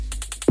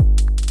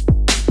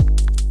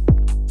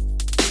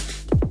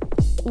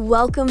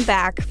Welcome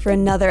back for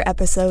another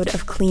episode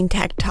of Clean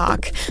Tech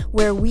Talk,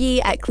 where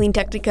we at Clean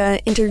Technica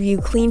interview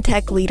clean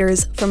tech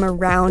leaders from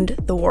around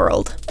the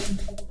world.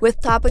 With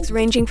topics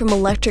ranging from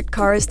electric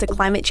cars to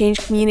climate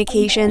change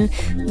communication,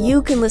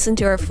 you can listen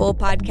to our full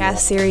podcast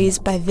series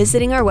by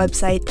visiting our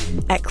website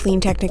at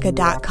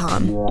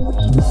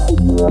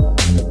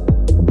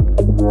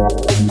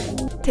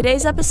cleantechnica.com.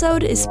 Today's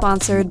episode is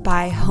sponsored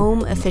by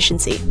Home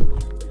Efficiency.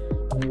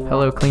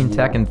 Hello clean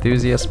tech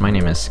enthusiasts, my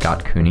name is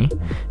Scott Cooney,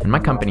 and my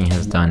company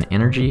has done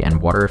energy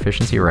and water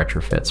efficiency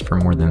retrofits for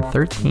more than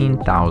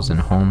 13,000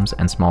 homes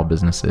and small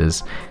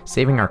businesses,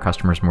 saving our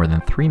customers more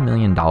than $3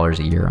 million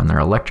a year on their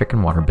electric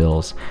and water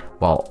bills,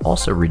 while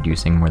also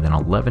reducing more than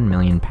 11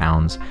 million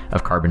pounds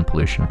of carbon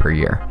pollution per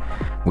year.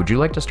 Would you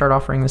like to start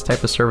offering this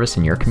type of service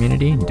in your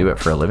community, do it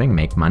for a living,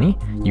 make money?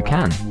 You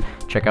can.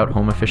 Check out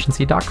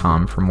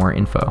homeefficiency.com for more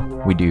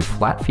info. We do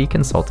flat fee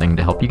consulting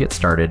to help you get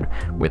started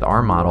with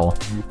our model,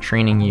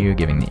 training you,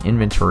 giving the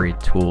inventory,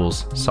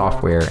 tools,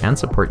 software, and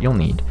support you'll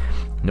need.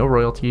 No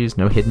royalties,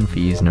 no hidden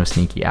fees, no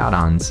sneaky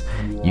add-ons.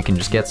 You can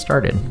just get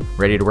started.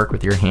 Ready to work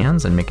with your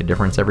hands and make a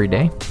difference every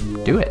day?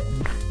 Do it.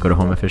 Go to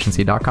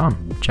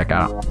homeefficiency.com. Check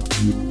out.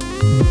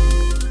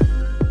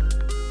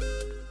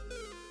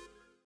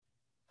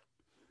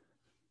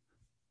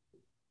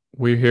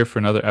 We're here for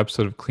another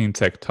episode of Clean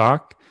Tech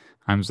Talk.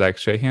 I'm Zach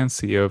Shahan,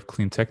 CEO of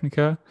Clean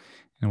Technica,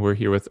 and we're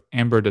here with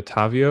Amber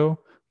Dottavio,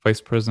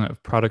 Vice President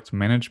of Product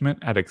Management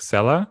at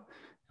Accela.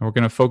 And we're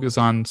going to focus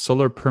on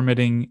solar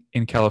permitting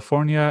in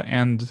California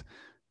and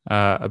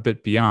a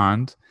bit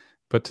beyond.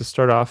 But to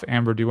start off,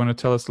 Amber, do you want to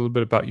tell us a little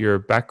bit about your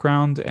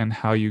background and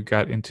how you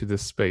got into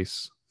this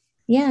space?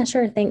 Yeah,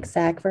 sure. Thanks,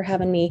 Zach, for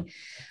having me.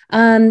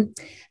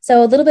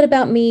 So a little bit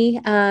about me.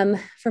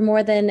 For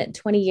more than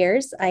 20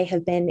 years, I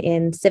have been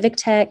in civic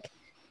tech,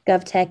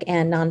 gov tech,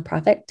 and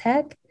nonprofit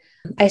tech.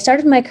 I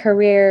started my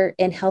career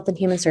in health and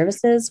human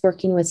services,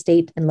 working with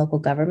state and local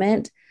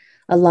government,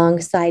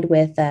 alongside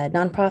with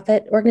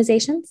nonprofit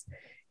organizations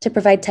to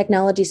provide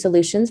technology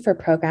solutions for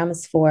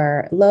programs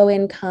for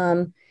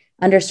low-income,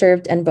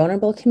 underserved, and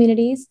vulnerable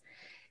communities.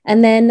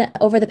 And then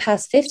over the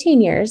past 15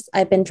 years,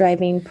 I've been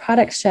driving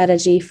product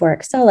strategy for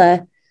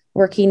Accela,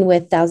 working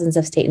with thousands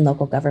of state and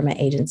local government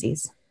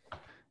agencies.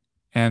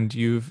 And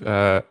you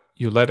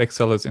led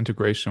Accela's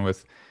integration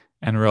with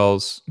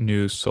NREL's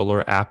new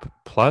Solar App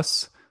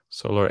Plus,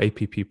 Solar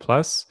APP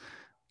Plus.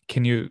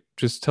 Can you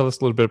just tell us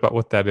a little bit about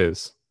what that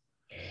is?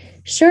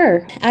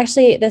 Sure.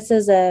 Actually, this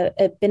has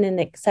been an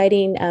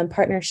exciting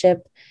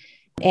partnership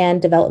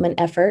and development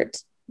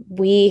effort.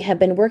 We have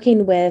been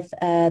working with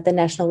the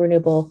National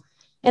Renewable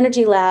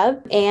Energy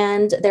Lab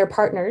and their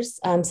partners,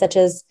 such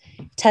as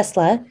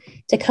Tesla,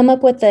 to come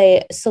up with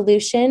a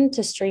solution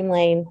to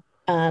streamline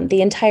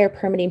the entire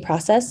permitting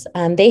process.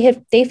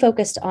 They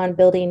focused on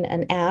building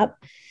an app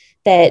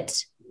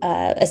that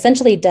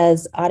essentially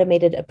does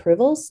automated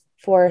approvals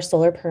for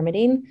solar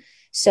permitting.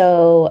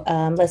 So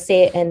let's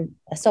say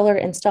a solar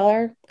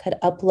installer could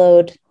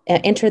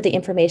enter the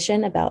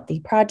information about the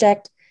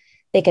project.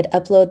 They could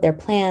upload their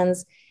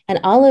plans, and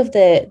all of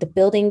the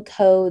building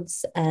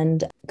codes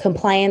and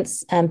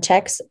compliance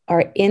checks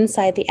are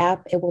inside the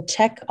app. It will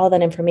check all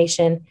that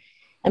information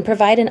and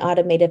provide an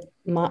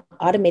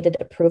automated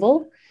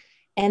approval.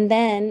 And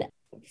then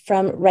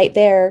from right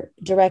there,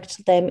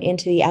 direct them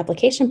into the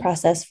application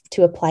process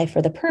to apply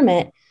for the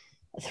permit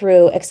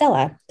through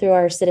Accela, through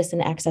our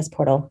citizen access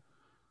portal.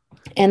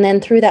 And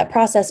then through that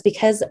process,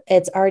 because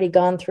it's already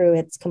gone through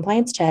its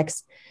compliance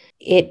checks,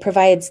 it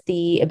provides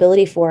the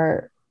ability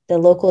for the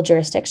local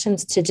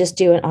jurisdictions to just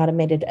do an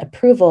automated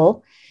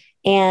approval.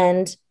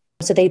 And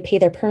so they pay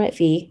their permit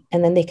fee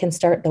and then they can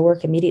start the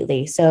work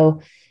immediately.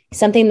 So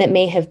something that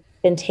may have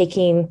been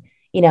taking,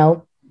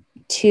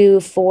 2,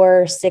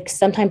 4, 6,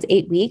 sometimes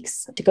 8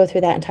 weeks to go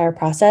through that entire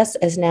process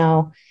is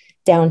now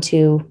down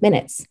to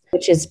minutes,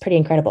 which is pretty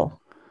incredible.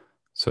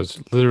 So it's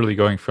literally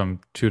going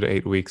from 2 to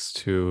 8 weeks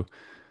to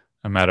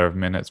a matter of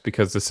minutes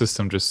because the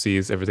system just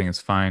sees everything is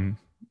fine,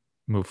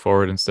 move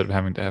forward instead of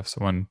having to have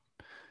someone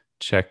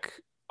check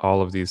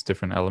all of these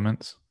different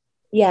elements.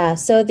 Yeah.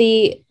 So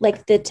the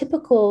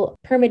typical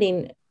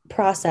permitting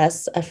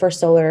process for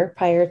solar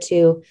prior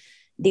to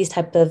these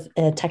type of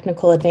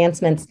technical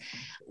advancements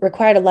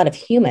required a lot of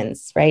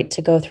humans, right,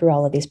 to go through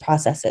all of these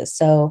processes.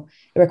 So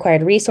it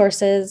required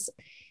resources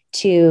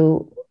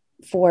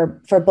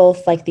for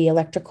both like the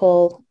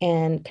electrical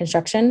and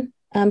construction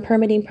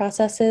permitting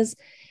processes.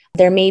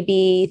 There may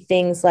be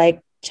things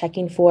like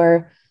checking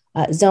for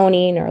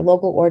zoning or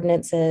local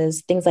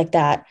ordinances, things like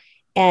that.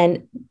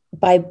 And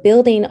by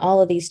building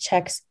all of these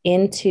checks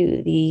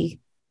into the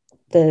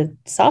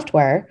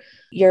software,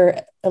 you're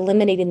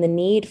eliminating the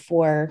need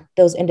for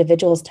those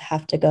individuals to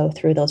have to go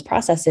through those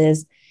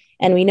processes.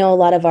 And we know a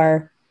lot of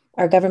our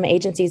government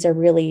agencies are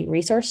really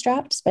resource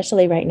strapped,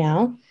 especially right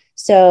now.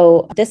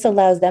 So this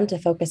allows them to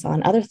focus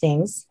on other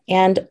things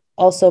and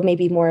also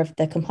maybe more of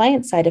the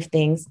compliance side of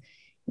things,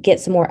 get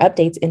some more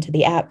updates into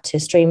the app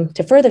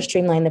to further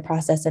streamline the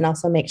process and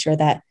also make sure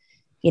that,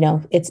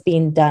 it's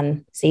being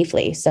done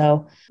safely.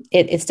 So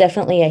it's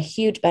definitely a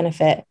huge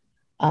benefit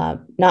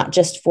not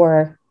just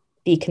for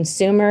the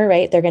consumer,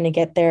 right? They're going to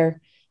get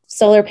their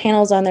solar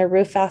panels on their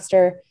roof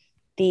faster.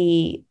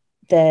 The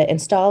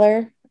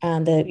installer,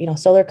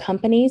 solar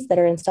companies that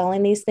are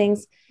installing these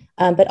things,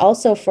 but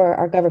also for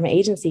our government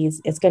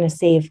agencies, it's going to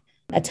save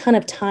a ton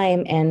of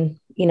time and,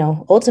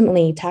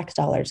 ultimately tax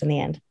dollars in the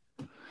end.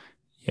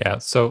 Yeah.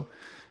 So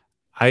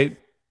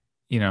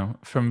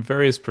from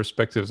various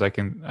perspectives,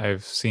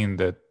 I've seen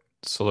that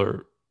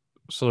solar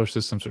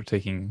systems are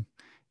taking,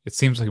 it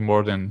seems like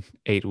more than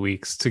 8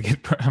 weeks to get.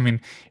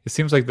 It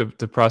seems like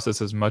the process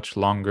is much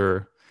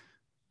longer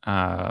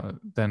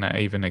than I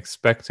even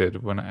expected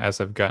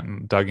as I've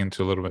gotten dug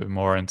into a little bit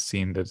more and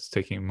seen that it's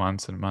taking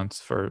months and months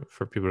for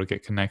people to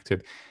get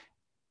connected.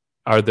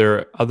 Are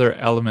there other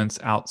elements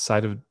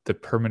outside of the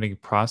permitting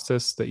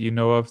process that you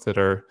know of that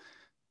are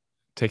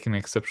taking an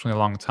exceptionally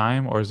long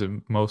time, or is it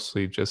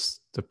mostly just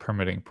the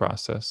permitting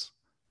process?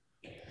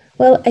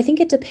 Well, I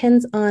think it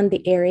depends on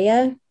the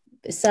area.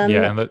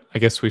 And I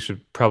guess we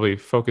should probably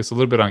focus a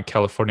little bit on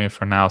California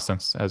for now,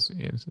 since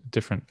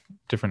different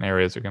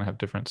areas are going to have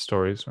different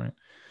stories, right?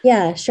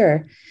 Yeah,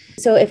 sure.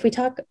 So if we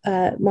talk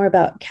more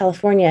about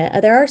California,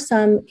 there are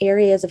some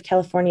areas of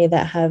California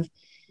that have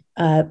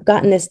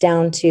gotten this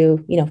down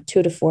to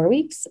 2 to 4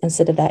 weeks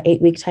instead of that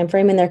 8-week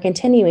timeframe, and they're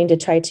continuing to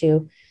try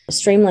to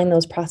streamline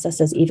those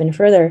processes even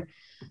further.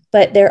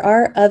 But there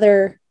are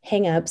other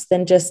hangups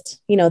than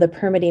just the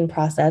permitting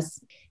process.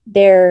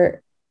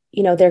 There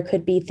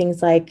could be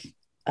things like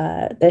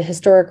the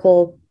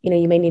historical.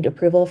 You may need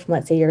approval from,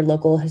 let's say, your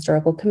local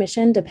historical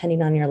commission,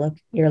 depending on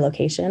your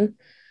location.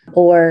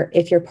 Or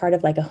if you're part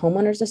of like a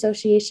homeowners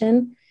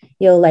association,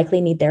 you'll likely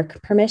need their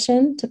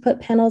permission to put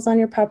panels on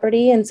your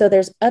property. And so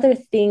there's other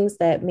things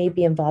that may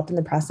be involved in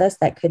the process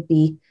that could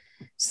be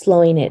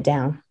slowing it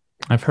down.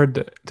 I've heard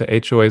that the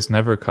HOAs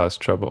never cause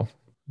trouble.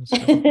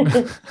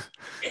 So,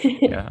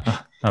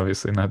 yeah,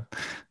 obviously not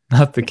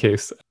the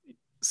case.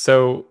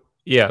 So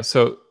yeah,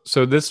 so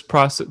this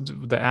process,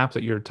 the app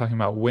that you're talking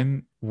about,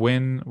 when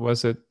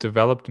was it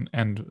developed,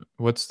 and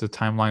what's the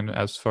timeline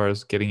as far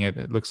as getting it?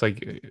 It looks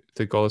like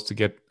the goal is to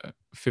get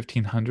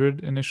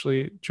 1,500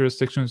 initially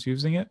jurisdictions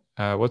using it.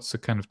 What's the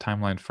kind of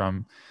timeline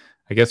from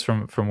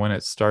when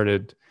it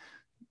started,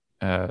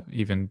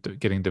 even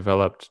getting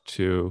developed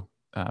to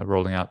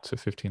rolling out to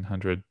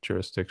 1,500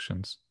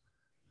 jurisdictions?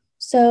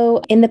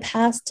 So in the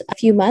past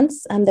few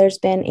months, there's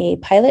been a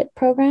pilot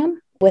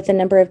program with a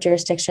number of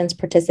jurisdictions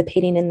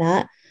participating in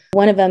that.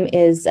 One of them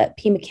is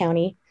Pima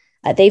County.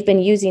 They've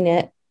been using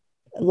it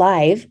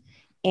live,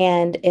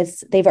 and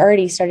they've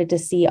already started to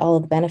see all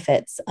of the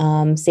benefits,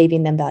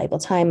 saving them valuable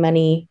time,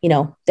 money,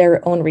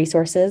 their own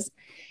resources.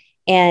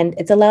 And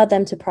it's allowed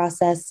them to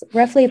process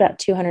roughly about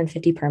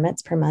 250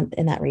 permits per month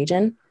in that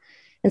region.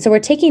 And so we're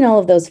taking all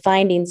of those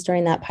findings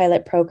during that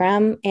pilot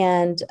program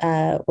and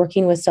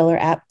working with Solar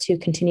App to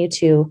continue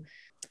to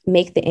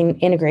make the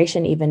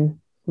integration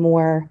even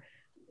more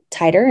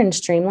tighter and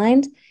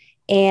streamlined.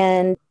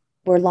 And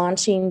we're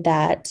launching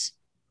that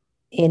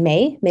in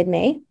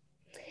mid-May,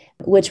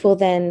 which will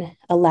then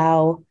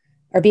allow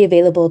or be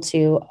available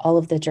to all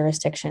of the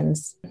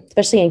jurisdictions,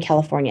 especially in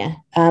California.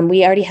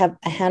 We already have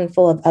a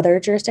handful of other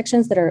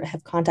jurisdictions that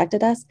have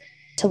contacted us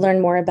to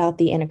learn more about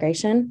the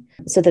integration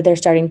so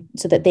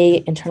that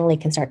they internally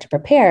can start to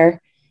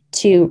prepare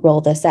to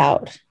roll this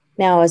out.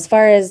 Now, as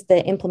far as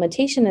the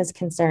implementation is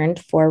concerned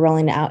for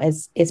rolling it out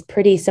is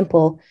pretty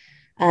simple.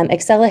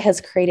 Accela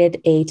has created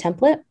a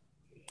template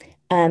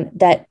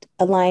that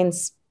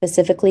aligns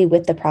specifically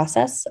with the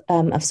process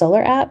of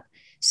Solar App.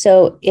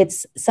 So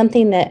it's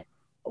something that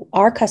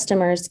our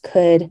customers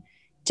could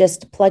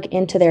just plug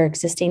into their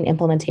existing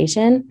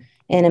implementation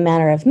in a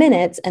matter of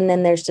minutes. And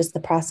then there's just the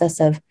process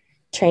of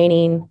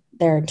training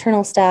their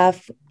internal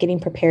staff, getting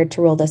prepared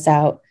to roll this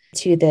out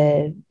to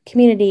the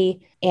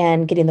community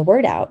and getting the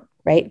word out,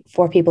 right,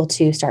 for people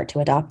to start to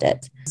adopt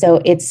it.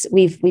 So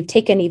we've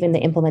taken even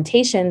the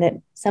implementation that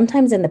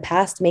sometimes in the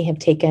past may have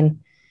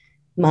taken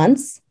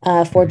months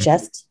for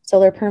just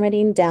solar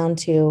permitting down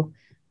to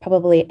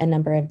probably a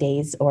number of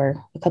days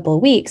or a couple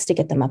of weeks to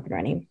get them up and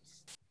running.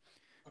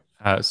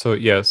 So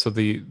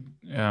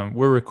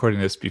we're recording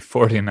this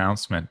before the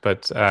announcement,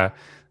 but the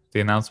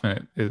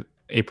announcement is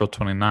April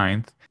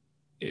 29th.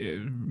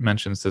 It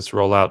mentions this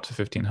rollout to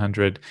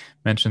 1,500,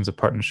 mentions a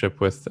partnership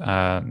with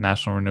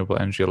National Renewable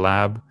Energy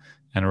Lab,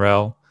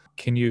 NREL.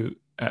 Can you,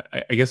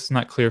 I guess it's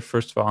not clear,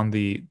 first of all, on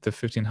the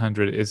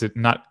 1,500, is it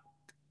not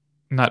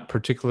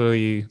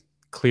particularly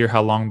clear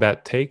how long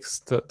that takes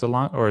to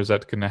launch, or is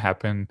that going to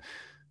happen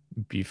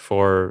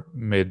before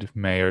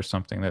mid-May or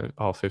something, that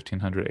all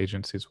 1,500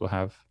 agencies will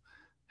have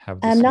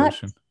the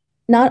solution?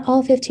 Not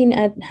all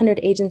 1,500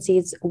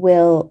 agencies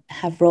will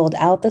have rolled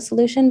out the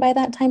solution by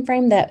that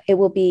timeframe. That it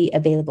will be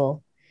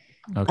available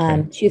to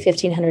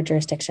 1,500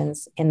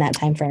 jurisdictions in that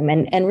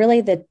timeframe. And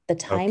really the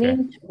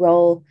timing to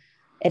roll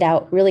it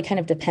out really kind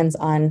of depends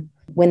on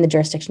when the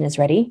jurisdiction is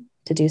ready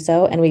to do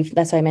so. And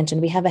that's why I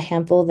mentioned we have a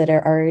handful that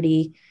are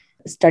already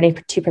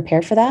starting to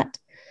prepare for that.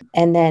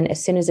 And then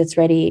as soon as it's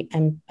ready,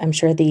 I'm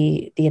sure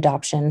the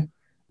adoption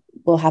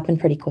will happen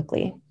pretty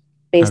quickly.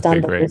 based Okay,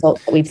 on the great.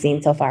 results that we've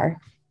seen so far.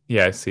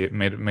 Yeah, I see it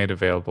made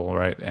available,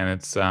 right? And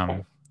it's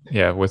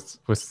yeah,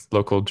 with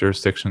local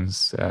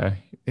jurisdictions,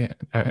 yeah,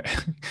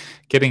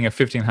 getting a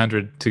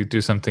 1500 to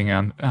do something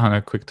on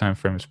a quick time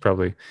frame is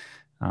probably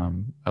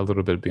a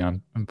little bit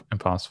beyond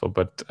impossible,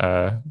 but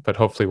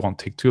hopefully it won't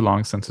take too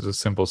long since it's a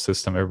simple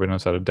system. Everybody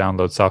knows how to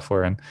download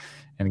software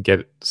and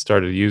get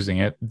started using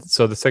it.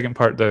 So the second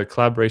part, the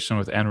collaboration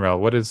with NREL,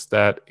 what is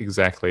that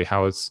exactly?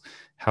 How is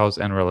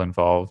NREL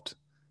involved?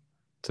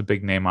 It's a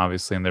big name,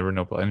 obviously, in the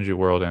renewable energy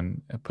world,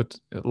 and it puts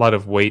a lot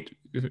of weight,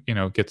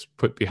 gets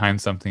put behind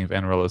something if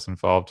NREL is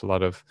involved. A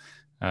lot of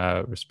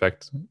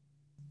respect.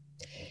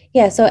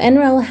 Yeah, so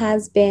NREL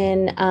has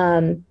been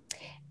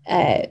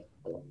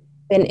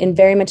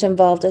very much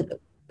involved.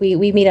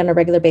 We meet on a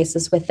regular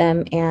basis with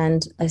them,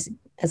 and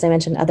as I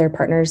mentioned, other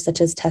partners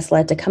such as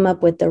Tesla to come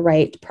up with the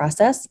right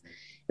process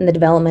in the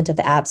development of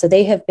the app. So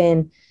they have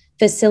been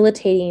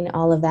facilitating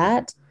all of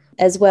that,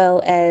 as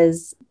well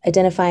as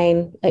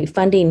identifying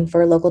funding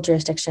for local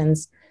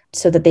jurisdictions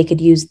so that they could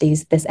use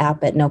this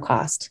app at no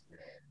cost.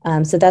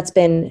 So that's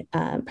been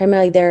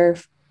primarily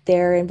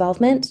their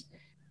involvement,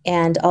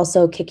 and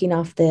also kicking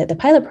off the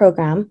pilot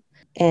program,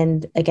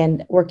 and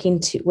again working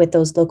with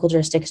those local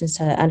jurisdictions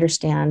to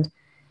understand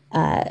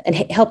and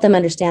help them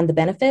understand the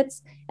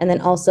benefits, and then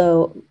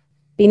also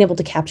being able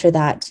to capture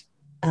that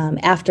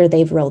after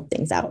they've rolled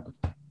things out.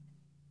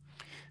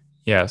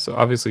 Yeah, so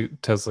obviously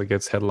Tesla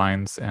gets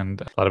headlines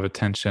and a lot of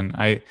attention.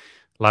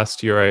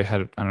 Last year I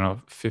had, I don't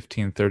know,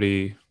 15,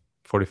 30,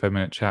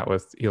 45-minute chat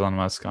with Elon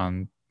Musk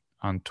on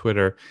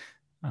Twitter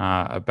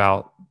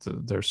about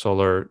their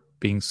solar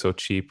being so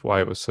cheap, why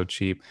it was so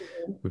cheap.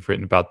 We've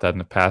written about that in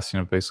the past,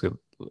 basically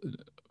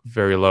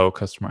very low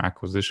customer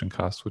acquisition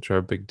costs, which are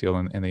a big deal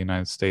in the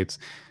United States.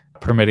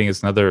 Permitting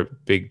is another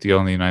big deal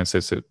in the United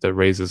States that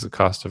raises the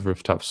cost of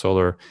rooftop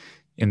solar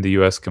in the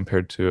US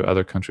compared to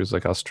other countries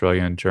like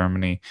Australia and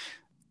Germany.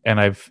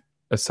 And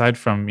aside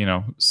from,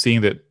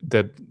 seeing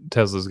that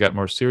Tesla's got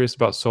more serious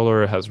about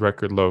solar, has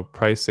record low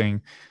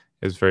pricing,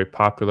 is very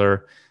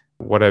popular,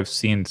 what I've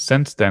seen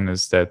since then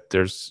is that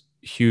there's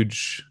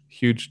huge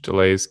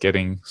delays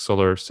getting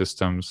solar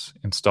systems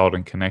installed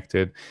and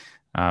connected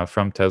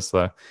from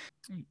Tesla.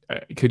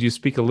 Could you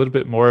speak a little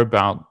bit more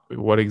about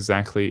what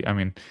exactly, I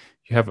mean,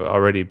 you have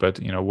already, but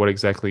what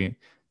exactly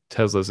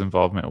Tesla's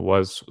involvement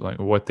was, like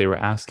what they were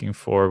asking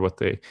for,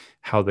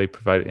 how they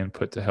provided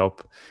input to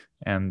help,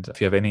 and if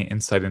you have any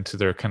insight into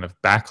their kind of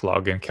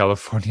backlog in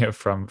California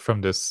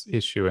from this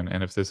issue,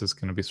 and if this is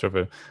going to be sort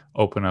of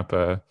open up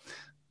a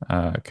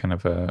kind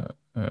of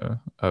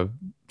a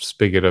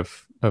spigot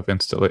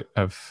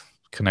of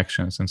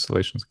connections,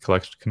 installations,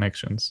 collection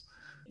connections.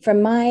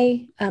 From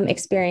my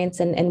experience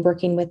and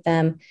working with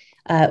them,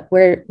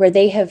 where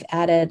they have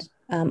added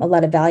a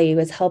lot of value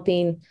is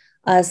helping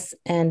us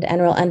and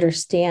NREL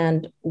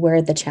understand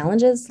where the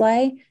challenges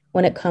lie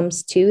when it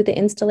comes to the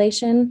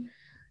installation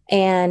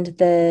and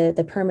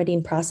the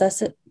permitting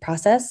process.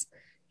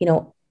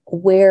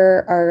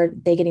 Where are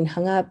they getting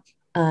hung up?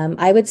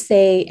 I would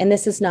say, and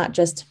this is not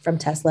just from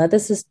Tesla,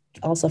 this is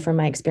also from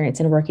my experience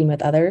in working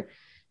with other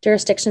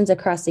jurisdictions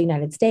across the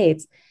United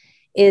States,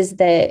 is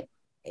the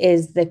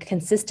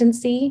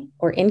consistency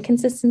or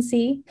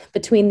inconsistency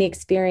between the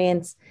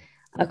experience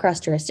across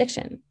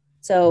jurisdiction.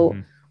 So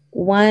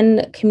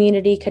one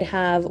community could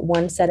have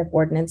one set of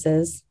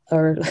ordinances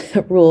or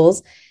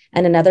rules,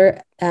 and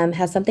another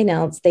has something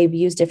else. They've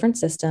used different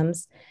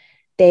systems.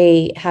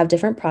 They have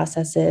different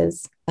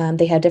processes.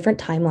 They have different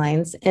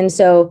timelines. And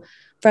so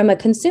from a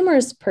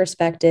consumer's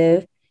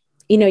perspective,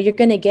 you're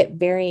going to get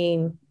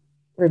varying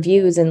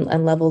reviews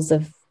and levels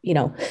of,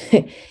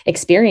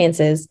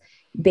 experiences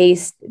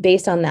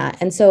based on that.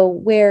 And so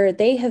where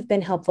they have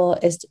been helpful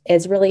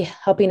is really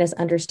helping us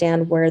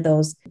understand where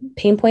those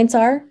pain points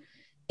are,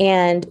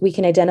 and we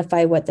can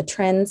identify what the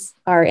trends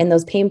are in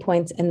those pain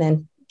points, and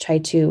then try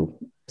to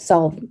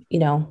solve,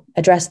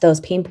 address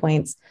those pain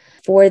points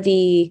for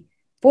the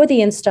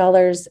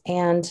installers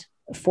and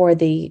for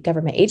the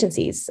government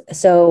agencies.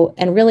 So,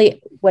 and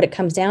really what it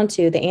comes down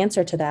to, the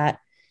answer to that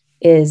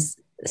is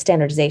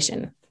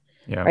standardization,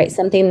 right?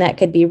 Something that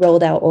could be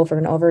rolled out over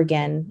and over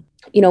again.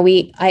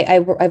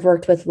 I've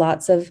worked with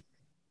lots of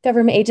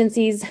government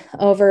agencies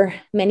over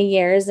many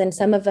years, and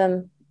some of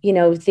them,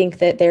 think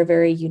that they're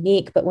very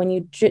unique, but when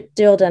you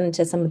drill down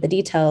into some of the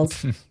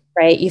details,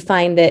 right, you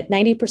find that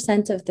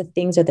 90% of the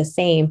things are the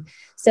same.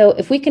 So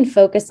if we can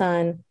focus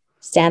on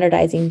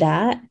standardizing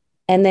that,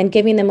 and then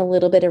giving them a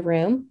little bit of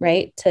room,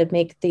 right, to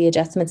make the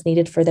adjustments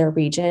needed for their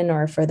region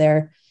or for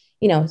their,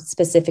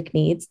 specific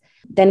needs,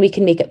 then we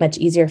can make it much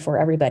easier for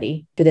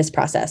everybody through this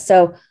process.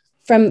 So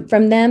from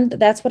them,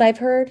 that's what I've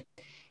heard,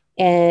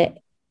 and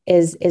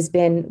is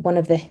been one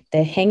of the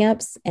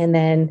hangups, and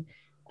then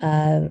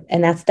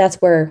and that's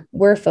where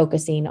we're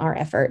focusing our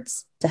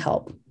efforts to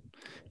help.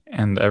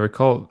 And I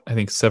recall, I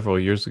think several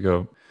years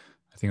ago,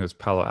 I think it was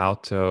Palo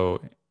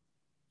Alto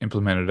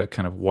implemented a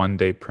kind of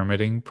one-day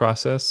permitting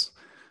process.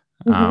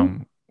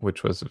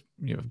 Which was a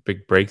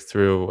big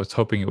breakthrough. I was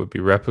hoping it would be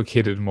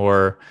replicated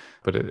more,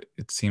 but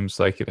it seems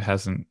like it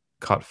hasn't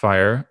caught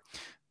fire.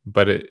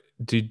 But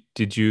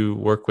did you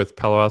work with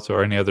Palo Alto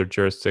or any other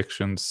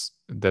jurisdictions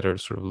that are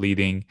sort of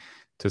leading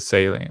to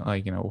say,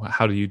 like,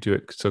 how do you do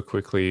it so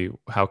quickly?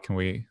 How can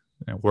we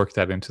work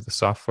that into the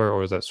software,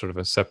 or is that sort of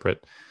a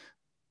separate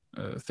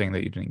thing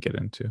that you didn't get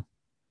into?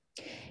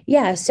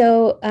 Yeah.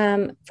 So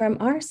from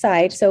our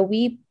side,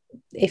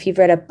 if you've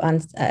read up on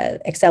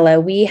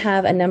Accela, we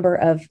have a number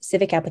of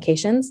civic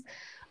applications.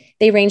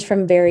 They range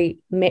from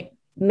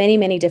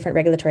many different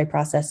regulatory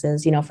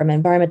processes, from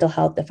environmental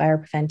health to fire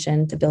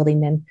prevention to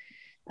building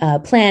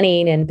and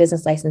planning and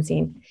business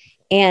licensing.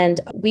 And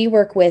we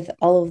work with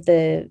all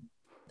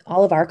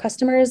of our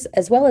customers,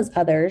 as well as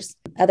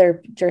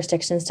other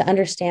jurisdictions, to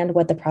understand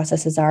what the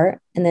processes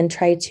are and then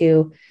try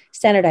to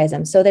standardize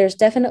them. So there's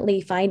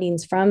definitely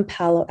findings from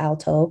Palo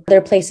Alto. There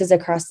are places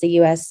across the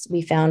US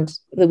we found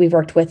that we've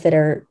worked with that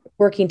are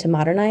working to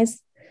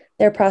modernize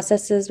their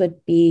processes.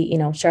 Would be,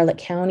 Charlotte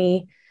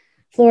County,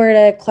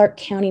 Florida, Clark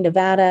County,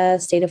 Nevada,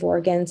 state of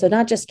Oregon. So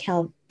not just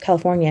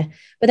California,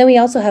 but then we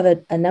also have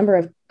a number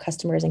of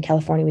customers in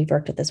California we've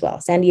worked with as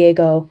well. San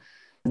Diego,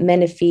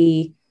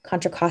 Menifee,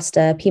 Contra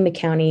Costa, Pima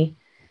County.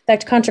 In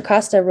fact, Contra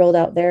Costa rolled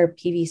out their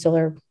PV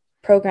solar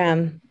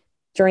program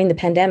during the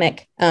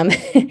pandemic.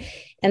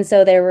 And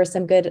so there were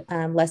some good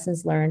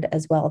lessons learned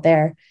as well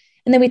there.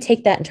 And then we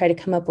take that and try to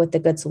come up with a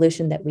good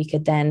solution that we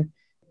could then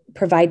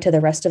provide to the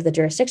rest of the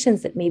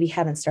jurisdictions that maybe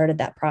haven't started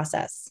that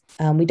process.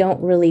 We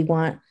don't really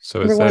want.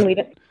 So is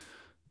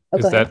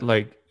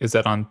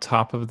that on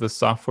top of the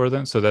software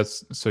then?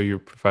 So you're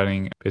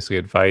providing basically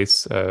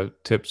advice,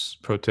 tips,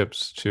 pro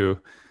tips to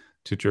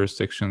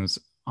jurisdictions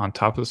on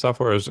top of the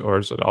software, or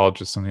is it all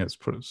just something that's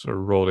sort of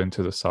rolled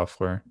into the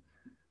software?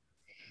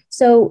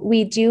 So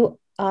we do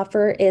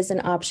offer is an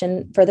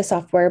option for the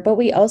software, but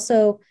we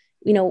also,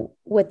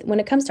 when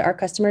it comes to our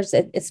customers,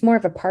 it's more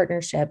of a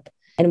partnership,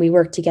 and we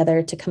work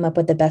together to come up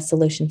with the best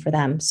solution for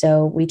them.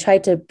 So we try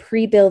to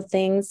pre-build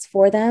things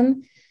for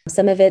them.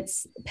 Some of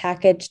it's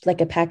packaged,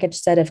 like a package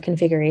set of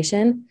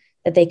configuration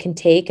that they can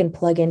take and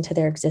plug into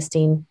their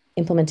existing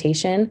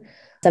implementation.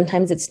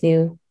 Sometimes it's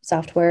new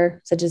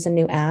software, such as a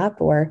new app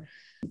or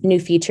new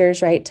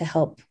features, right, to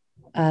help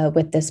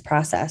with this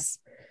process.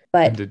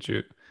 But did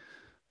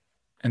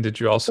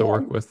you also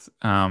work with?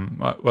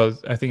 Well,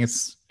 I think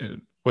it's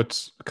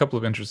what's a couple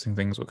of interesting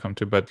things we'll come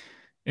to, but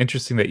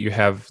interesting that you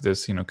have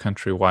this,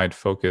 countrywide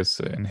focus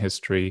in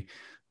history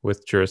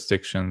with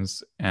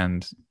jurisdictions,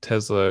 and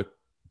Tesla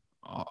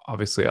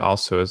obviously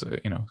also is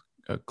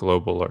a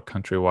global or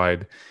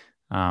countrywide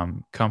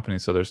company.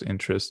 So there's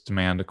interest,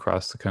 demand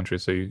across the country.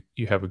 So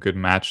you have a good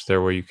match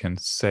there where you can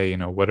say,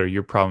 what are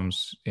your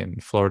problems in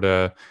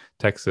Florida,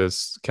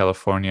 Texas,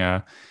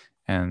 California,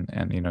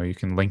 and you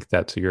can link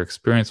that to your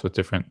experience with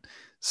different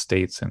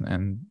states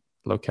and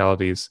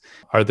localities.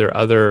 Are there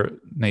other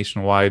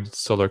nationwide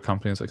solar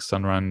companies like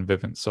Sunrun,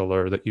 Vivint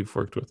Solar that you've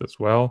worked with as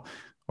well,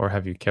 or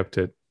have you kept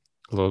it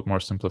a little more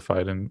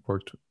simplified and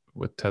worked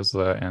with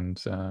Tesla and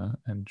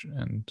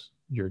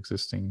your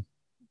existing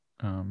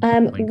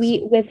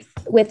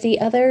with the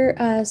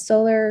other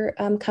solar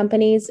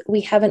companies, we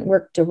haven't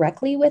worked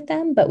directly with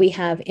them, but we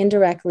have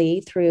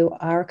indirectly through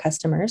our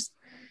customers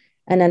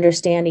and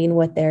understanding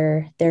what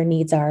their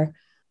needs are.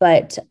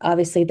 But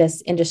obviously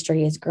this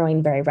industry is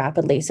growing very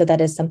rapidly. So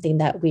that is something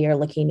that we are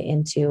looking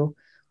into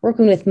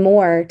working with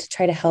more to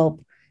try to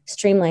help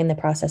streamline the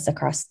process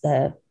across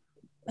the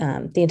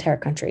entire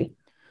country.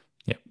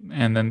 Yeah.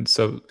 And then,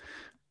 so,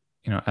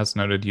 as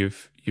noted,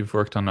 you've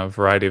worked on a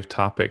variety of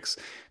topics.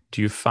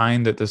 Do you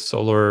find that the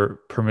solar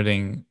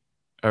permitting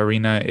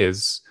arena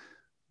is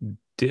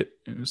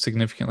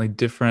significantly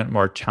different,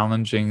 more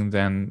challenging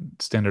than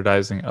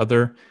standardizing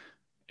other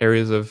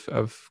areas of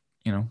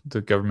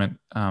the government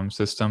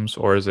systems,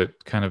 or is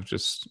it kind of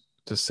just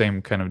the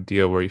same kind of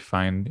deal where you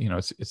find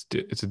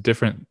it's a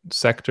different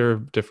sector,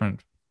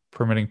 different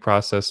permitting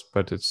process,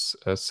 but it's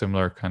a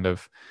similar kind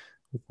of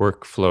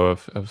workflow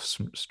of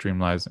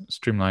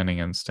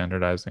streamlining and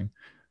standardizing?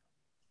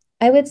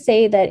 I would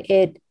say that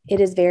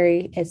it's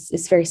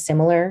very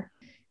similar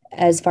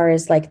as far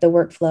as like the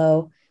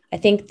workflow. I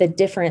think the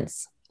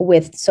difference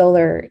with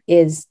solar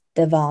is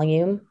the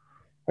volume,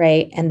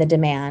 right, and the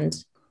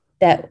demand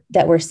that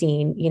we're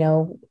seeing.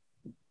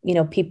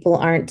 People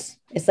aren't.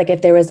 It's like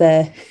if there was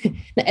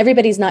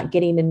everybody's not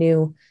getting a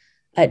new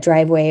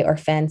driveway or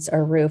fence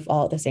or roof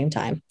all at the same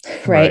time,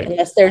 right?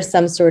 Unless there's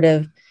some sort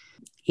of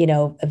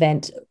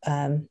event,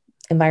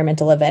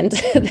 environmental event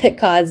that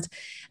caused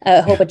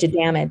a whole bunch of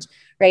damage.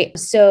 Right.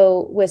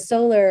 So with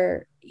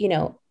solar,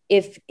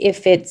 if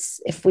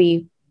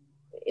we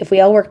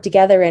all work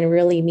together and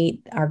really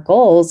meet our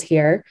goals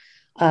here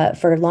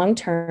for long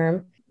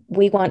term,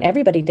 we want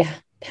everybody to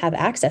have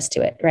access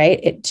to it. Right.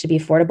 It should be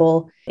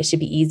affordable. It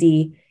should be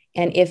easy.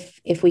 And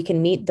if we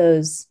can meet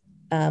those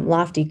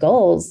lofty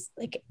goals,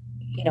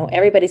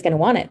 everybody's going to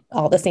want it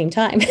all at the same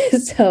time.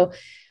 So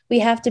we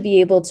have to be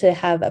able to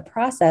have a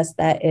process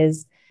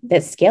that's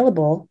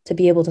scalable to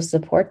be able to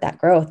support that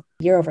growth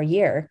year over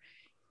year.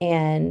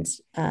 And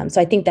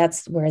so I think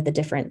that's where the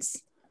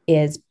difference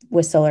is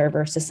with solar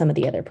versus some of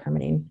the other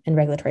permitting and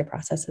regulatory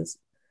processes.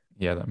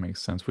 Yeah, that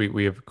makes sense.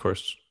 We of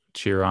course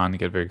cheer on and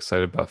get very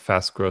excited about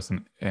fast growth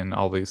in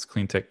all these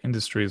clean tech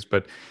industries,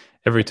 but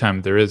every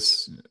time there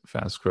is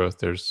fast growth,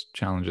 there's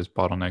challenges,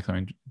 bottlenecks. I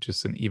mean,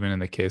 even in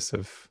the case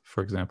of,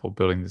 for example,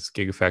 building this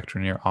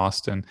gigafactory near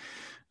Austin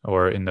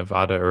or in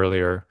Nevada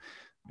earlier,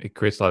 it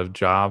creates a lot of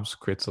jobs,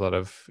 creates a lot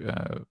of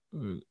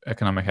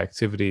economic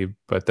activity,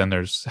 but then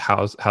there's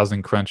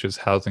housing crunches,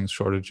 housing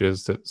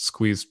shortages that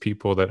squeeze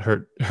people, that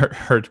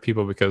hurt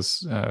people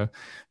because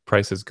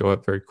prices go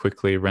up very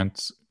quickly,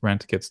 rent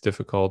gets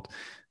difficult,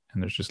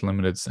 and there's just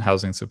limited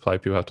housing supply.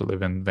 People have to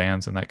live in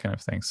vans and that kind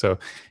of thing. So,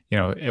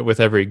 with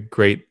every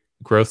great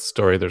growth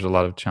story, there's a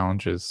lot of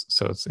challenges.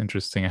 So it's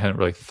interesting. I hadn't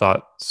really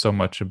thought so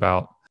much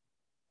about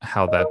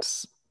how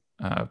that's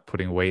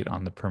putting weight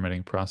on the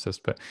permitting process.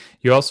 But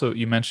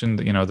you mentioned,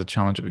 the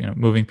challenge of,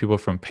 moving people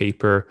from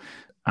paper.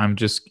 I'm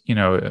just,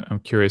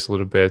 I'm curious a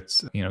little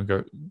bit,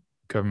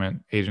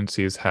 government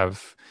agencies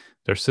have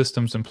their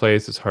systems in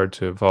place. It's hard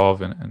to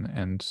evolve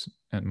and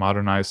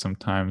modernize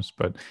sometimes,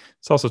 but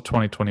it's also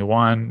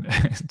 2021.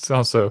 It's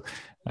also,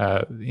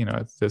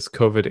 it's this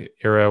COVID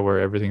era where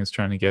everything is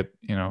trying to get,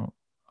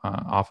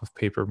 off of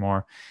paper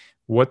more.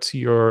 What's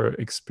your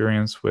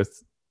experience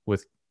with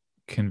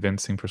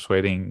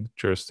persuading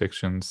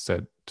jurisdictions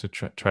to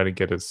try to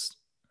get as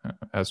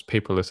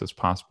paperless as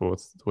possible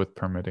with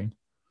permitting?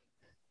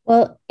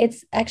 Well,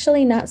 it's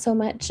actually not so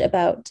much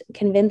about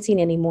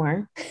convincing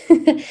anymore.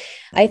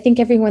 I think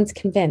everyone's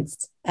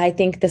convinced. I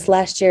think this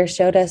last year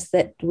showed us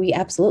that we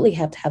absolutely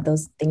have to have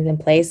those things in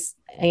place.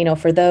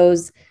 For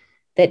those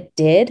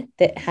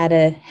that had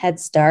a head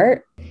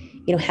start,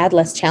 had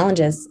less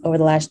challenges over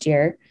the last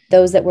year.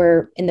 Those that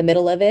were in the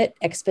middle of it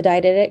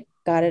expedited it,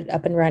 got it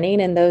up and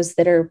running, and those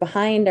that are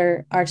behind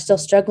are still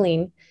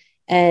struggling.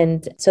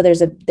 And so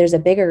there's a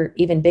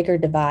even bigger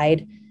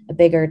divide, a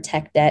bigger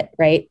tech debt,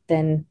 right,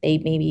 than they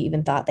maybe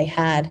even thought they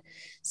had.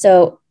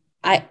 So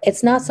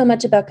it's not so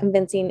much about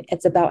convincing,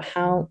 it's about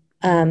how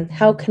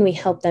can we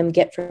help them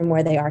get from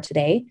where they are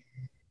today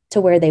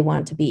to where they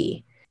want to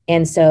be.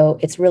 And so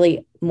it's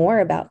really more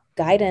about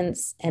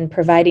guidance and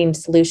providing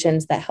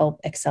solutions that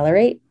help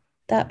accelerate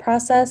that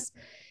process.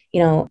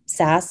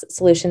 SaaS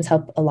solutions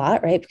help a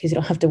lot, right? Because you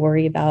don't have to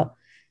worry about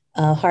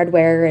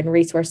hardware and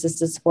resources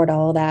to support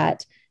all of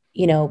that.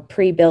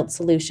 Pre-built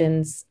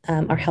solutions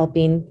are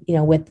helping,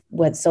 with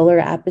what Solar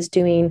App is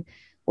doing,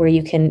 where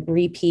you can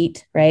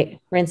repeat, right?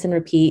 Rinse and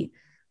repeat,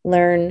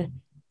 learn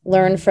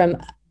from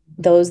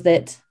those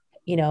that,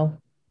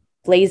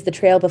 blaze the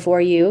trail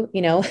before you.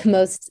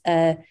 Most,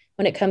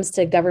 when it comes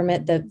to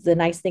government, the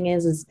nice thing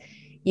is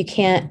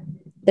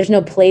there's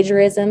no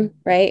plagiarism,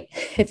 right?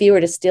 If you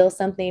were to steal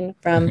something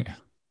from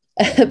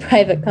a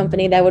private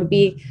company, that would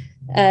be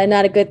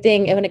not a good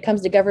thing. And when it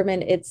comes to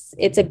government,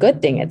 it's a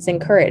good thing. It's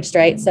encouraged,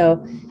 right?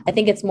 So I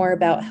think it's more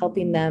about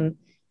helping them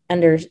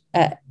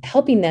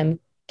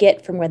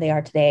get from where they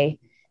are today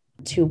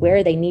to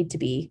where they need to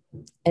be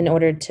in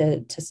order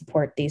to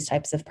support these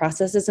types of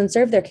processes and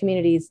serve their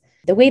communities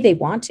the way they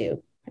want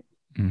to.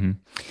 Mm-hmm.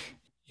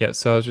 Yeah,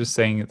 so I was just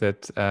saying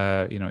that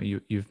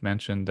you've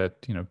mentioned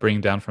that bringing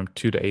down from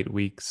 2 to 8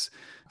 weeks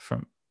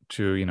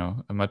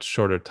to a much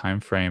shorter time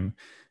frame,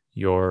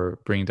 you're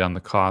bringing down the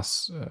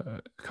costs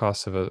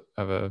of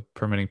a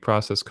permitting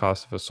process,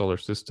 cost of a solar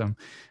system.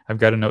 I've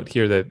got a note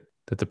here that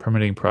the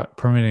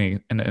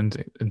permitting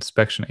and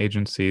inspection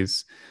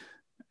agencies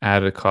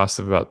add a cost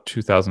of about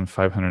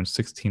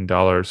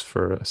 $2,516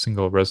 for a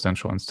single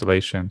residential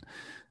installation.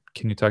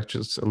 Can you talk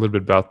just a little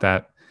bit about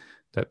that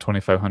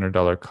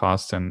 $2,500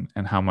 cost and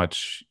how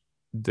much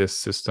this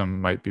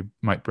system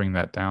might bring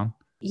that down?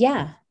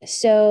 Yeah.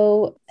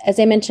 So as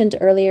I mentioned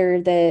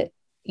earlier,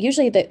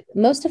 usually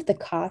most of the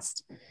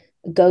cost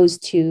goes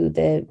to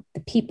the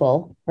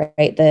people,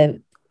 right?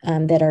 That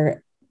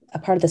are a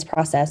part of this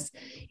process.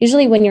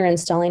 Usually when you're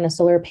installing a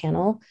solar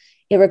panel,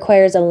 it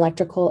requires an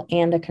electrical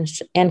and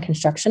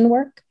construction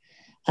work.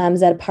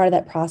 Is that a part of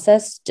that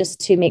process, just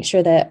to make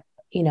sure that,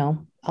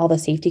 all the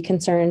safety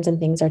concerns and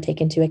things are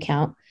taken into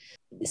account.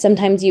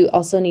 Sometimes you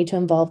also need to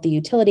involve the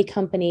utility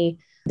company.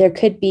 There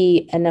could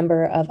be a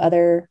number of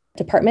other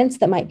departments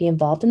that might be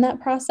involved in that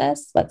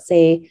process. Let's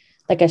say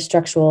like a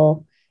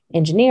structural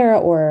engineer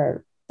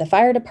or the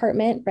fire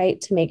department, right?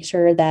 To make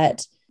sure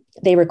that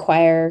they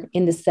require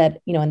in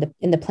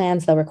the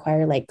plans, they'll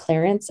require like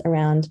clearance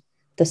around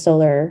the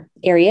solar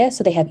area,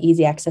 so they have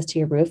easy access to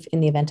your roof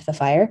in the event of a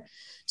fire.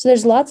 So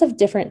there's lots of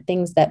different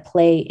things that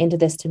play into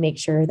this to make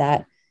sure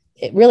that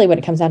what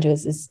it comes down to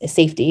is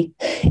safety.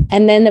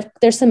 And then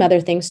there's some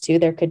other things too.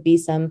 There could be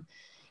some,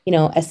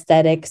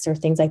 aesthetics or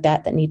things like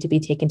that need to be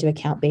taken into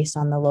account based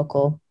on the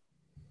local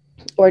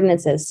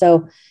ordinances.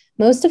 So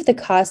most of the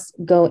costs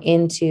go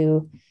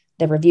into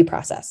the review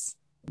process.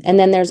 And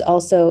then there's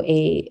also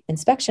a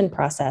inspection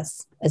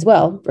process as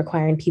well,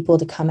 requiring people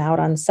to come out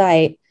on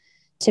site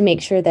to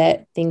make sure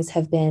that things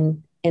have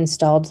been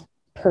installed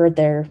per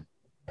the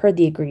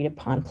agreed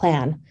upon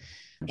plan.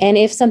 And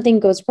if something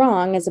goes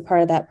wrong as a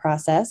part of that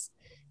process,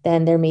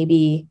 then there may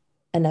be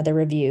another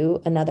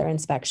review, another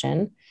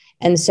inspection.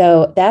 And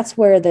so that's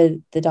where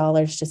the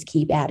dollars just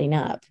keep adding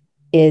up.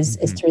 is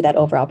through that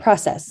overall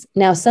process.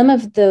 Now,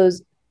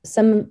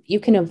 some you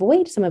can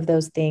avoid some of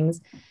those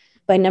things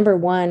by, number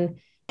one,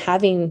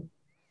 having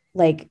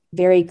like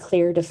very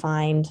clear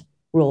defined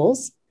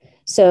rules.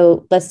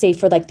 So let's say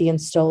for like the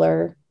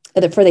solar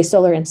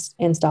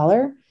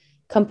installer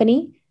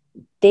company,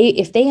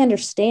 if they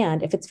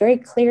understand, if it's very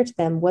clear to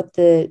them what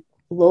the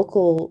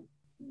local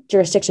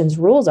jurisdiction's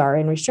rules are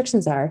and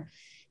restrictions are,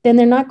 then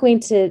they're not going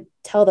to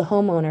tell the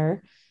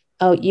homeowner,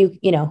 oh, you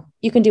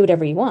can do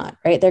whatever you want,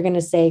 right? They're going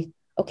to say,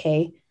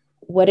 okay,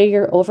 what are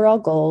your overall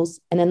goals?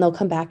 And then they'll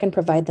come back and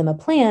provide them a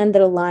plan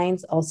that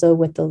aligns also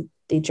with the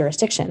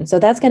jurisdiction. So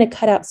that's going to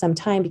cut out some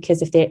time,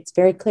 because if it's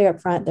very clear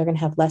up front, they're going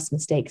to have less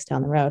mistakes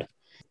down the road.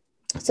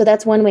 So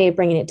that's one way of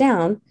bringing it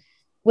down,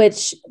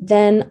 which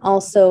then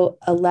also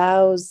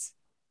allows,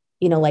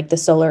 like the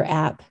solar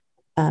app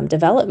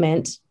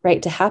development,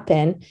 right, to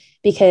happen.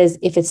 Because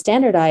if it's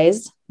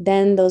standardized,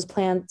 then those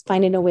plans,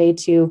 finding a way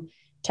to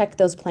check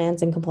those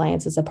plans and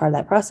compliance as a part of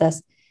that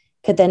process,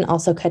 could then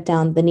also cut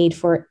down the need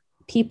for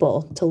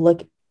people to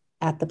look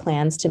at the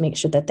plans to make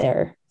sure that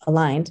they're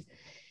aligned.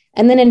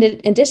 And then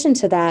in addition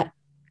to that,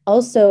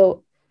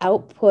 also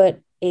output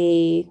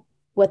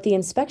what the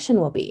inspection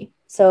will be.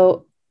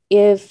 So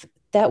if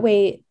that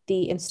way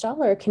the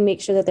installer can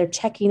make sure that they're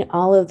checking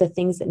all of the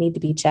things that need to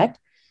be checked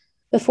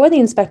before the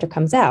inspector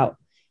comes out,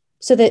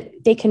 so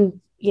that they can,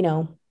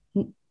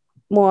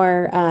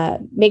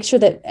 make sure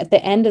that at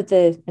the end of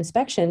the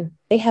inspection,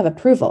 they have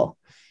approval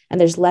and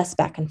there's less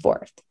back and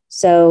forth.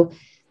 So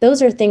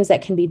those are things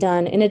that can be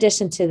done in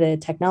addition to the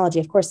technology.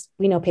 Of course,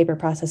 we know paper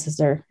processes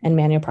and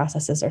manual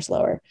processes are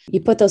slower.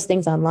 You put those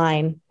things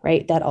online,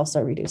 right? That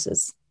also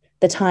reduces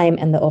the time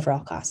and the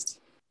overall cost.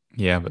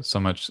 Yeah, but so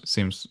much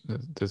seems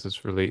this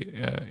is really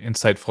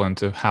insightful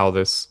into how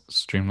this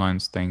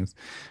streamlines things.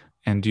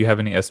 And do you have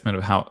any estimate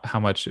of how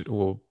much it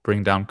will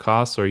bring down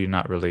costs, or are you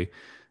not really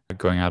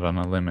going out on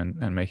a limb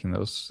and making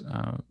those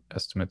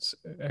estimates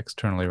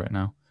externally right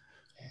now?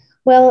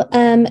 Well,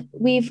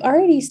 we've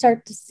already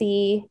started to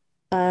see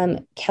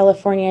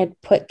California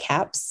put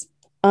caps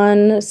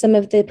on some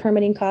of the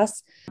permitting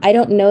costs. I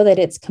don't know that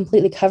it's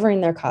completely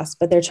covering their costs,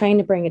 but they're trying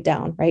to bring it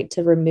down, right,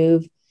 to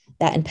remove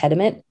that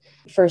impediment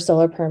for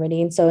solar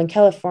permitting. So in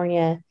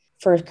California,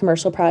 for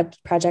commercial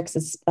projects,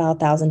 it's about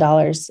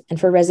 $1,000. And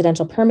for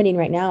residential permitting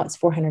right now, it's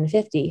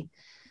 $450.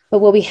 But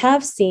what we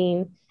have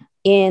seen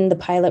in the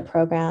pilot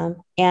program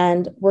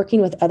and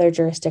working with other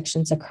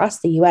jurisdictions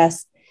across the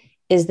US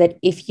is that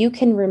if you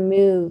can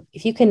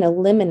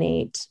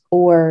eliminate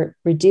or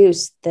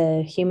reduce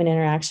the human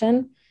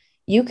interaction,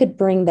 you could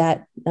bring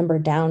that number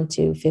down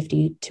to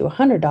 $50 to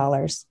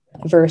 $100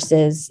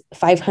 versus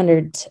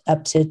 $500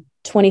 up to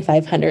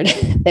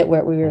 $2,500 that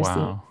we were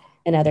seeing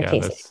in other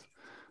cases.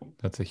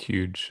 That's a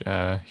huge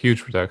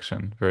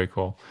reduction. Very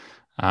cool.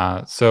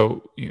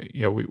 So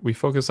we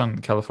focus on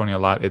California a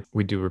lot.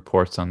 We do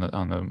reports on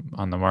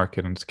the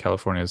market, and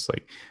California is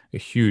like a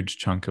huge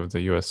chunk of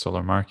the U.S.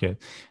 solar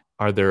market.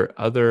 Are there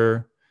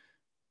other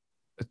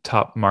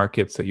top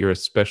markets that you're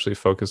especially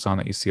focused on,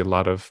 that you see a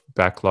lot of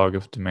backlog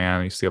of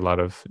demand? You see a lot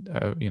of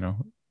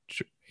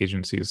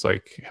agencies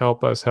like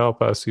help us.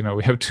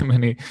 We have too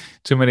many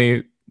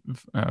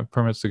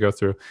permits to go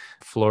through.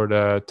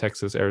 Florida,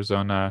 Texas,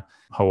 Arizona,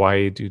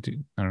 Hawaii. I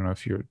don't know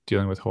if you're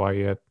dealing with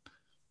Hawaii yet.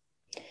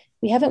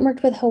 We haven't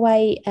worked with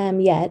Hawaii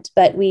yet,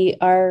 but we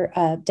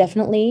are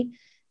definitely,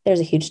 there's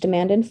a huge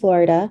demand in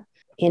Florida,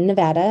 in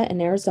Nevada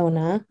and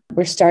Arizona.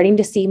 We're starting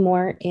to see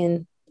more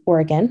in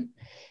Oregon,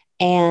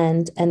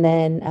 and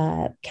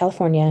then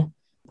California.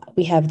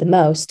 We have the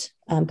most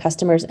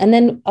customers, and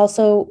then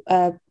also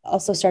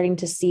starting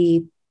to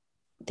see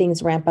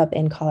things ramp up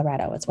in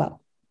Colorado as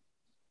well.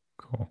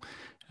 Cool.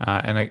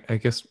 And I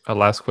guess a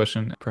last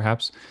question,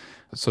 perhaps.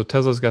 So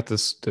Tesla's got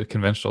the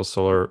conventional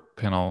solar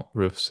panel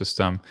roof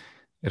system.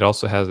 It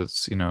also has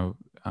its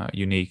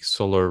unique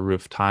solar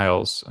roof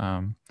tiles,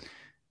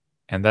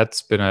 and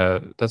that's been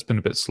a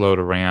bit slow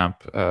to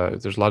ramp.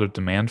 There's a lot of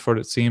demand for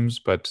it seems,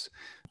 but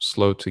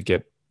slow to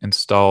get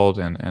installed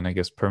and I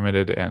guess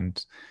permitted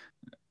and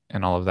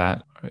all of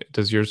that.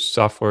 Does your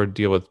software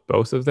deal with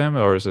both of them,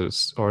 or is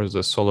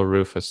the solar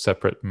roof a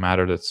separate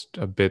matter that's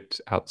a bit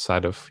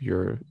outside of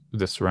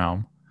this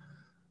realm?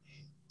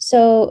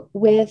 So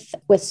with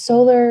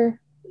solar,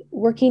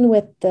 working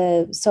with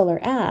the solar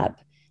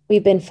app,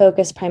 we've been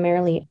focused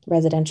primarily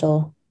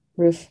residential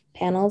roof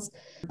panels,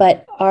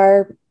 but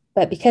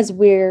because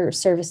we're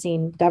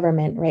servicing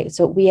government, right?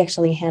 So we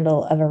actually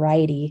handle a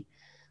variety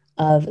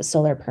of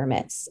solar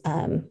permits,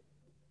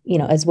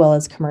 as well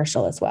as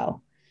commercial as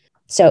well.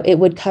 So it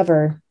would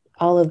cover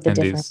all of the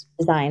different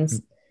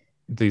designs.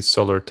 These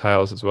solar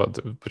tiles as well,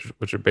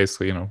 which are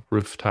basically,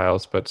 roof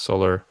tiles, but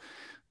solar,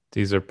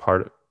 these are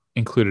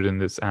included in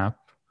this app?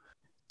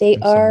 They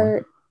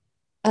are,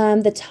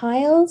 the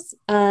tiles,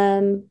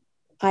 I'd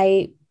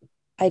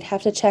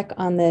have to check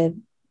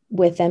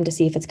with them to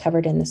see if it's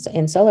covered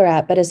in solar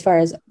app, but as far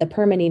as the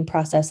permitting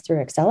process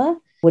through Accela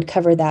would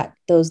cover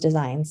those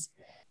designs.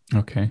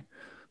 Okay.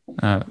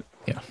 Yeah.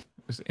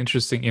 It's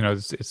interesting.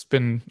 It's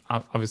been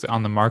obviously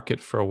on the market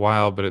for a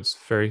while, but it's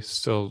very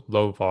still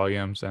low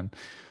volumes. And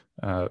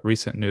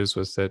recent news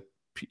was that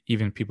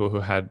even people who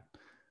had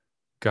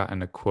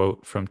gotten a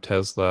quote from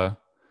Tesla,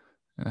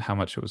 how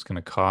much it was going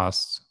to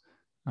cost,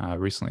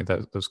 recently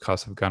that those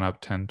costs have gone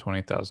up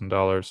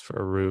 $10,000-$20,000 for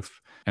a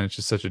roof. And it's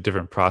just such a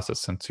different process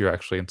since you're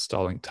actually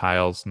installing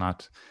tiles,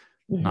 not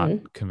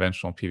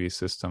conventional PV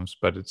systems.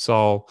 But it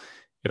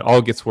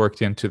all gets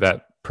worked into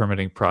that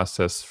permitting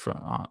process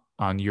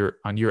on your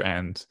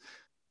end,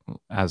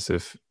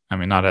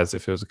 not as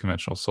if it was a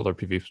conventional solar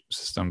PV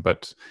system,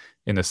 but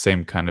in the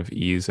same kind of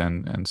ease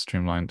and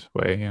streamlined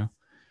way. Yeah.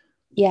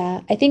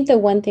 Yeah, I think the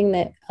one thing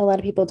that a lot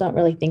of people don't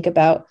really think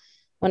about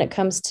when it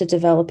comes to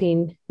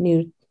developing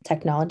new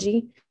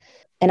technology,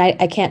 and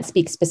I can't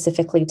speak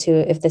specifically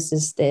to if this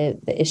is the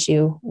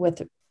issue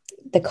with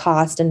the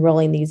cost and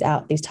rolling these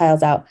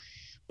tiles out,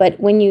 but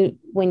when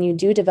you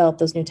do develop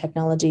those new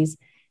technologies,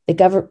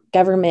 the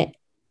government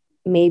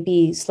may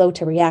be slow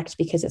to react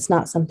because it's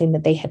not something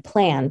that they had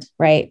planned.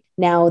 Right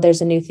now,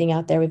 there's a new thing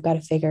out there. We've got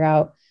to figure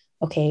out,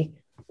 okay,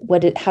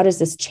 how does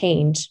this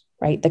change?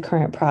 Right, the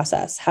current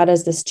process. How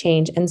does this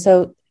change? And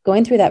so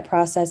going through that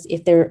process,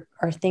 if there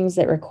are things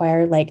that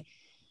require like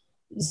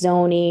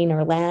zoning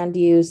or land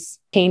use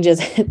changes,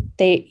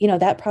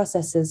 that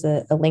process is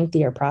a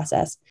lengthier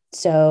process.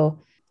 So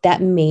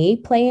that may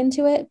play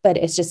into it, but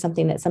it's just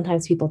something that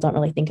sometimes people don't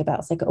really think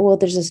about. It's like, oh, well,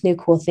 there's this new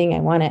cool thing, I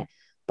want it.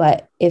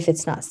 But if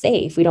it's not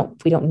safe, we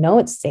don't know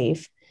it's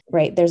safe,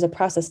 right? There's a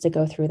process to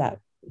go through that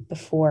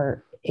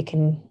before it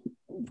can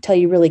tell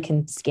you really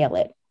can scale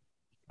it.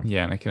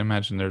 Yeah, and I can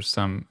imagine there's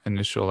some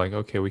initial like,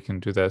 okay, we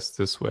can do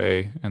this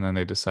way, and then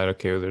they decide,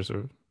 okay, there's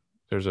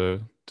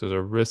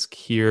a risk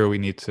here. We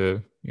need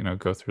to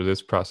go through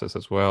this process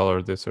as well,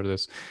 or this.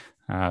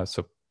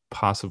 So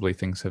possibly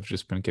things have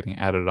just been getting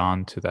added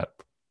on to that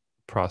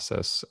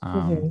process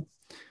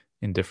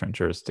in different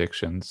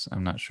jurisdictions.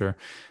 I'm not sure,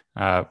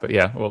 but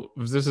yeah. Well,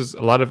 this is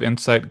a lot of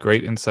insight,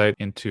 great insight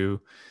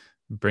into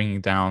bringing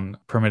down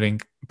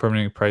permitting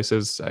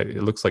prices.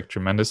 It looks like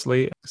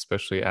tremendously,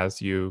 especially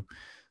as you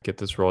get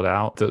this rolled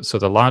out. So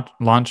the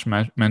launch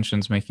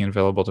mentions making it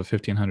available to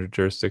 1,500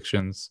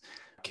 jurisdictions.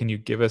 Can you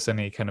give us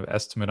any kind of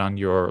estimate on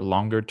your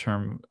longer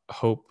term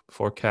hope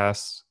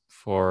forecasts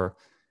for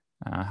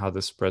how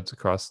this spreads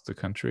across the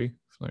country?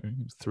 Like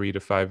 3 to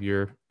 5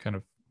 year kind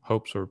of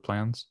hopes or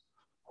plans?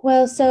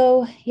 Well,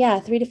 so yeah,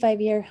 3 to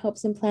 5 year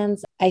hopes and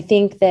plans. I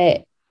think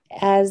that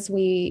as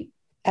we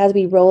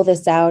roll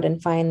this out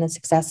and find the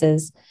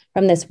successes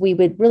from this, we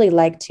would really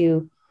like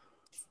to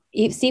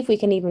see if we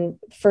can even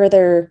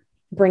further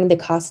bring the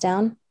costs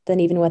down than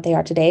even what they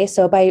are today.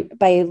 So by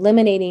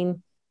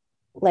eliminating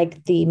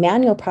like the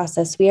manual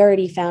process, we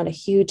already found a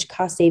huge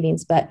cost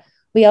savings, but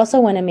we also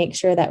want to make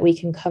sure that we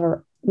can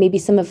cover maybe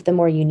some of the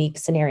more unique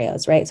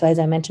scenarios, right? So as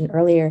I mentioned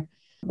earlier,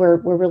 we're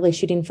really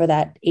shooting for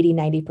that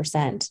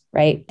 80-90%,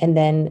 right? And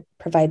then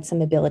provide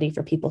some ability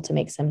for people to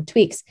make some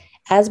tweaks.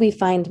 As we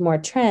find more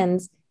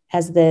trends,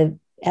 as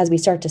we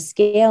start to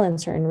scale in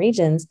certain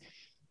regions,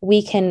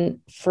 we can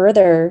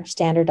further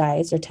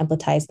standardize or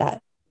templatize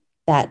that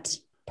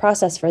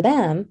process for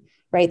them,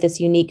 right? That's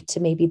unique to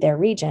maybe their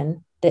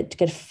region that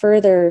could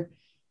further,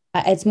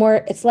 it's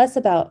less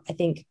about, I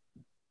think,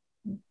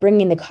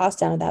 bringing the cost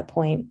down at that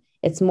point.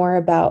 It's more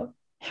about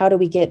how do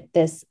we get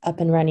this up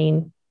and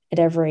running at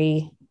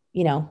every,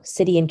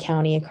 city and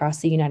county across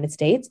the United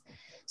States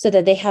so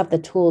that they have the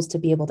tools to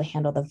be able to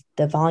handle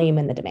the volume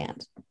and the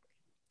demand.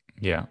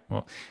 Yeah.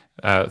 Well,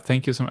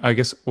 thank you so much. I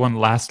guess one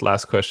last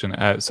question.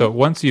 So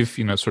once you've,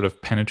 sort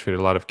of penetrated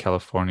a lot of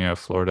California,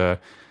 Florida,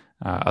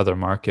 other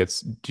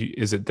markets, do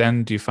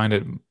you find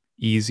it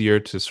easier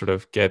to sort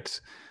of get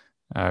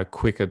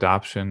quick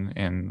adoption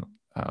in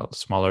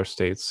smaller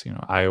states,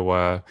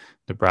 Iowa,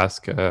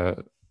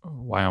 Nebraska,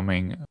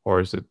 Wyoming, or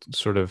is it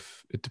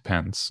it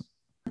depends?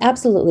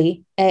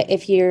 Absolutely.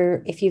 If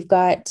you've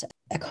got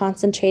a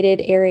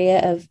concentrated area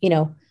of,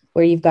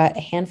 where you've got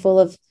a handful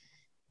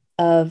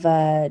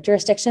of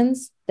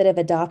jurisdictions that have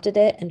adopted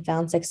it and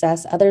found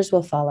success, others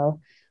will follow.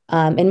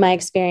 In my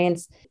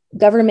experience,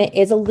 government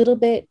is a little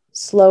bit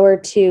slower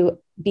to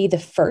be the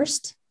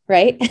first,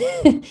 right?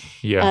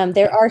 Yeah.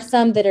 There are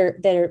some that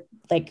are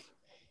like,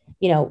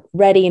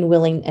 ready and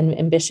willing and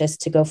ambitious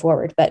to go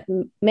forward, but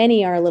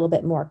many are a little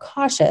bit more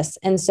cautious.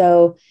 And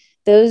so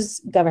those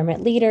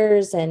government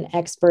leaders and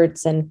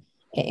experts and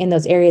in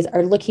those areas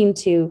are looking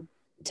to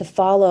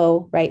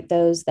follow, right,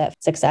 those that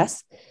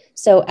success.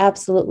 So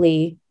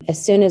absolutely,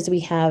 as soon as we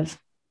have,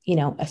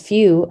 a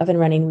few up and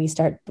running, you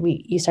start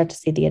to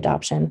see the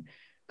adoption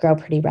grow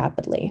pretty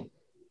rapidly.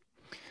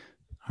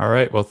 All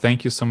right. Well,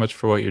 thank you so much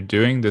for what you're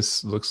doing.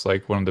 This looks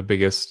like one of the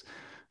biggest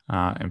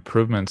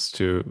improvements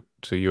to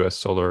U.S.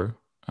 solar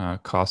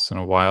costs in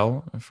a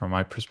while, from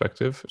my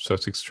perspective. So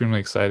it's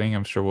extremely exciting.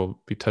 I'm sure we'll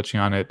be touching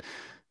on it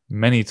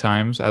many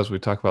times as we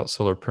talk about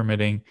solar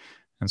permitting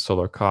and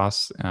solar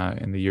costs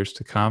in the years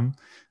to come.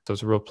 So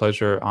it's a real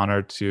pleasure,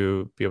 honor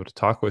to be able to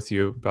talk with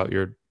you about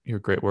your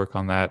great work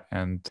on that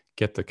and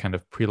get the kind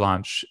of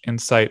pre-launch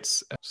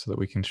insights so that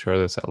we can share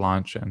this at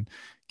launch and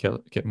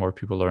get more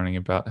people learning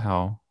about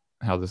how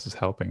this is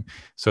helping.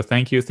 So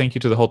thank you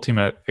to the whole team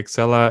at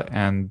Accela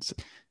and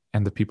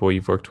the people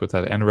you've worked with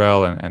at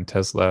NREL and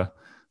Tesla.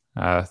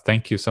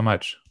 Thank you so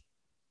much.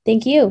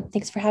 Thank you.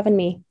 Thanks for having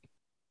me.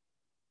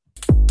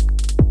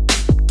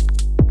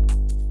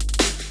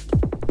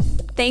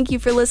 Thank you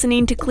for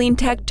listening to Clean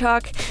Tech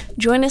Talk.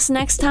 Join us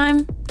next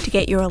time to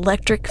get your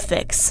electric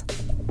fix.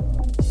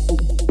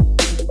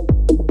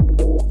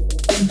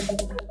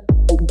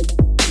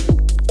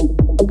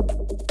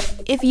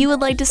 If you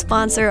would like to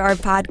sponsor our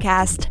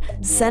podcast,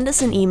 send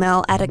us an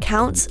email at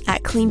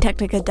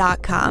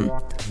accounts@cleantechnica.com.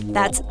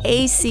 That's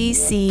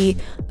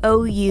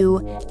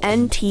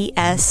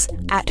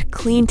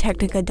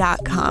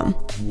ACCOUNTS@cleantechnica.com.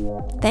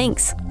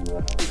 Thanks.